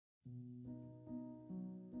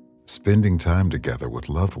Spending time together with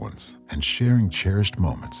loved ones and sharing cherished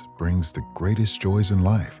moments brings the greatest joys in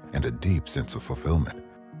life and a deep sense of fulfillment.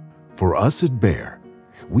 For us at Bayer,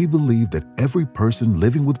 we believe that every person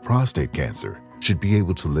living with prostate cancer should be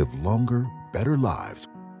able to live longer, better lives.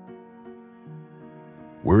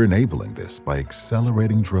 We're enabling this by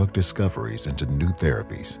accelerating drug discoveries into new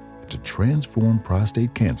therapies to transform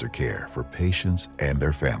prostate cancer care for patients and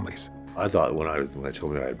their families. I thought when they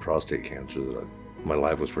told me I had prostate cancer that my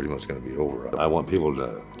life was pretty much going to be over. I want people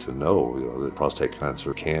to know, that prostate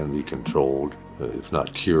cancer can be controlled, if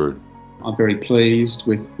not cured. I'm very pleased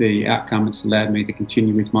with the outcome. It's allowed me to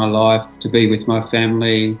continue with my life, to be with my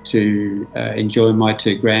family, to enjoy my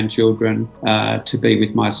 2 grandchildren, to be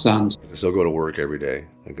with my sons. I can still go to work every day.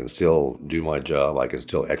 I can still do my job. I can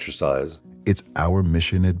still exercise. It's our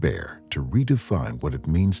mission at Bayer to redefine what it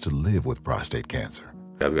means to live with prostate cancer.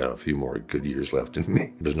 I've got a few more good years left in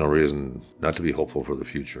me. There's no reason not to be hopeful for the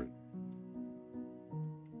future.